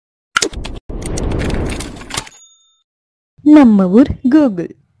நம்ம ஊர் கூகுள்.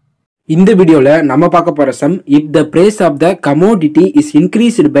 இந்த வீடியோல நம்ம பார்க்க போற some, if the price of the commodity is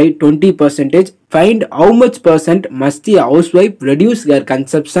increased by 20%, find how much percent must the housewife reduce her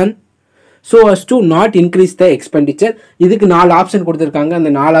consumption so as to not increase the expenditure. இதுக்கு 4 option கொடுத்திருக்காங்க.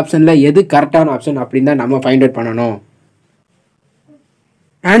 அந்த 4 ஆப்ஷன்ல எது கரெக்டான ஆப்ஷன் அப்படினா நம்ம ஃபைண்ட் அவுட் பண்ணனும்.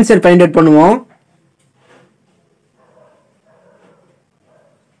 Answer find out பண்ணுவோம்.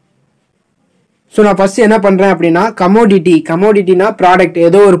 ஸோ நான் ஃபர்ஸ்ட் என்ன பண்ணுறேன் அப்படின்னா, கமோடிட்டினா ப்ராடக்ட்,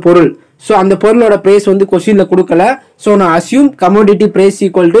 ஏதோ ஒரு பொருள். ஸோ அந்த பொருளோட ப்ரைஸ் வந்து கொஸ்டினில் கொடுக்கல. ஸோ நான் assume commodity price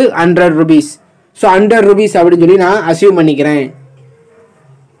equal to 100 rupees. So 100 rupees அப்படின்னு சொல்லி நான் அசியூம் பண்ணிக்கிறேன்.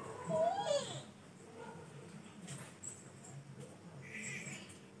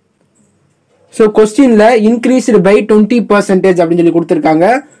 ஸோ கொஸ்டினில் இன்க்ரீஸ்டு பை 20% அப்படின்னு சொல்லி கொடுத்துருக்காங்க.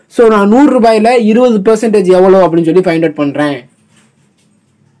 ஸோ நான் 100 ரூபாயில் 20% எவ்வளோ அப்படின்னு சொல்லி ஃபைண்ட் அவுட் பண்ணுறேன்.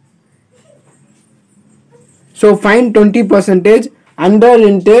 So find 20%, 100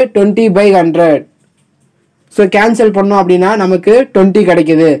 into 20 by 100. So cancel பண்ணோம் அப்படின்னா நமக்கு 20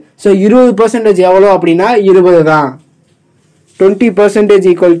 கிடைக்குது. So 20% எவ்வளோ அப்படின்னா 20 தான்.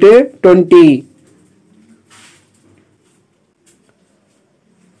 20% equal to 20.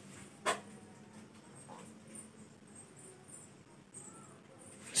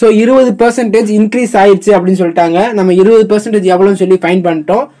 ஸோ 20% இன்க்ரீஸ் ஆயிடுச்சு அப்படின்னு சொல்லிட்டாங்க. நம்ம 20% எவ்வளோன்னு சொல்லி ஃபைன்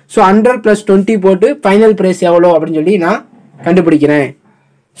பண்ணிட்டோம். ஸோ 100 + 20 போட்டு ஃபைனல் ப்ரைஸ் எவ்வளோ அப்படின்னு சொல்லி நான் கண்டுபிடிக்கிறேன்.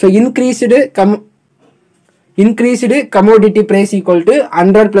 So increased commodity price equal to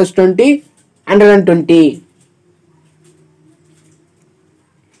 100 + 20, 120.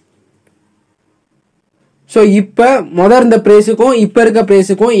 So இப்போ முதல் இருந்த ப்ரைஸுக்கும் இப்போ இருக்க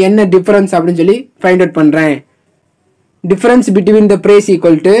ப்ரைஸுக்கும் என்ன டிஃபரன்ஸ் அப்படின்னு சொல்லி ஃபைண்ட் அவுட் பண்ணுறேன். Difference between the price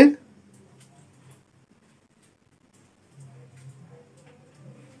equal to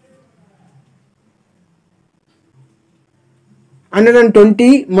 $120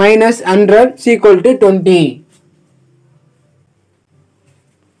 minus 100 is equal to 20.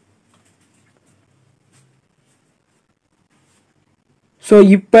 So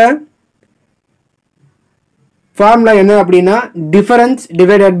இப்ப ஃபார்முலா என்ன அப்படின்னா, difference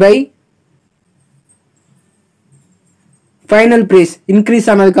divided by final price, increase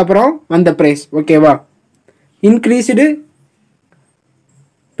ஆனதுக்கப்புறம் வந்த ப்ரைஸ். ஓகேவா? Increased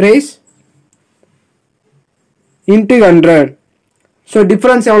price into 100. So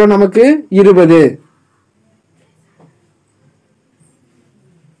difference எவ்வளோ நமக்கு 20.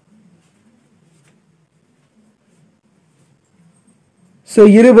 So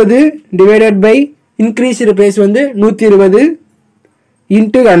 20 divided by increased price வந்து 120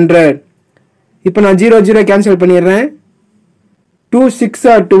 இன்ட்டு 100. இப்போ நான் 0 கேன்சல் பண்ணிடுறேன். 2 6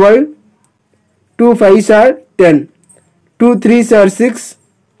 are 12, 2 5 are 10, 2 3s are 6,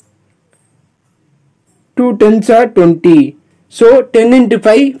 2 10s are 20. So 10 into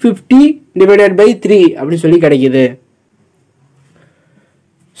 5 50 divided by 3 அப்படி சொல்லி கிடைக்குது.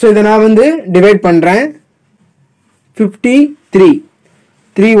 ஸோ இதை நான் வந்து டிவைட் பண்ணுறேன். 53,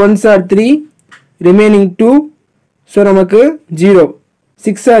 3 1s are 3, remaining 2. ஸோ நமக்கு 0,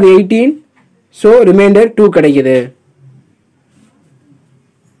 6 are 18. ஸோ ரிமைண்டர் 2 கிடைக்குது.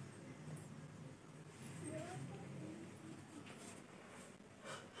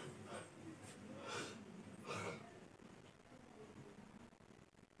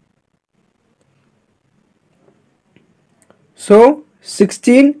 So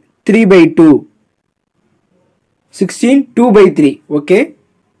 16 3/2, 16 2/3. okay,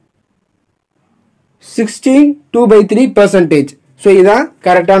 16 2/3%. ஸோ இதுதான்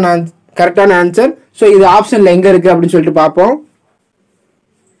கரெக்டான ஆன்சர். ஸோ இது ஆப்ஷனில் எங்கே இருக்குது அப்படின்னு சொல்லிட்டு பார்ப்போம்.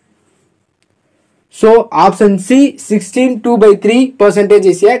 So option C 16 2/3%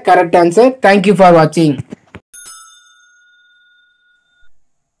 is a correct answer. Thank you for watching.